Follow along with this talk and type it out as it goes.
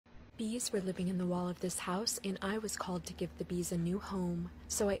Bees were living in the wall of this house, and I was called to give the bees a new home.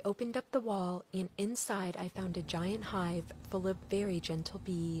 So I opened up the wall, and inside I found a giant hive full of very gentle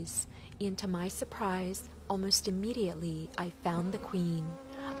bees. And to my surprise, almost immediately I found the queen.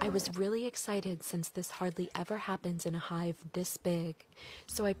 I was really excited since this hardly ever happens in a hive this big.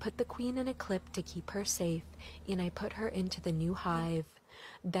 So I put the queen in a clip to keep her safe, and I put her into the new hive.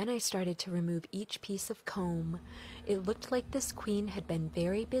 Then I started to remove each piece of comb. It looked like this queen had been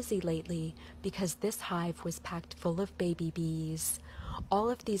very busy lately because this hive was packed full of baby bees. All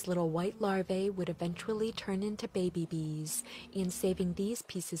of these little white larvae would eventually turn into baby bees, and saving these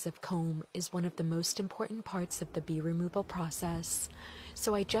pieces of comb is one of the most important parts of the bee removal process.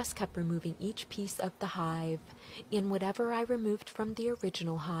 So I just kept removing each piece of the hive, and whatever I removed from the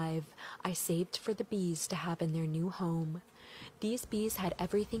original hive, I saved for the bees to have in their new home. These bees had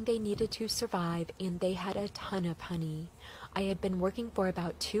everything they needed to survive, and they had a ton of honey. I had been working for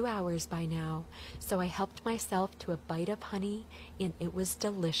about 2 hours by now, so I helped myself to a bite of honey, and it was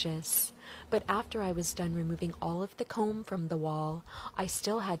delicious. But after I was done removing all of the comb from the wall, I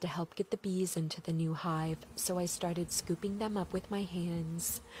still had to help get the bees into the new hive, so I started scooping them up with my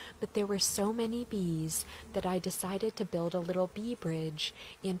hands. But there were so many bees that I decided to build a little bee bridge,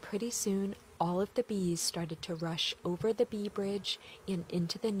 and pretty soon all of the bees started to rush over the bee bridge and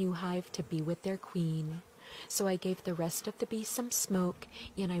into the new hive to be with their queen. So I gave the rest of the bees some smoke,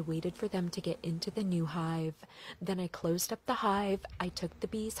 and I waited for them to get into the new hive. Then I closed up the hive, I took the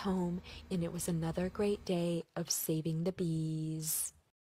bees home, and it was another great day of saving the bees.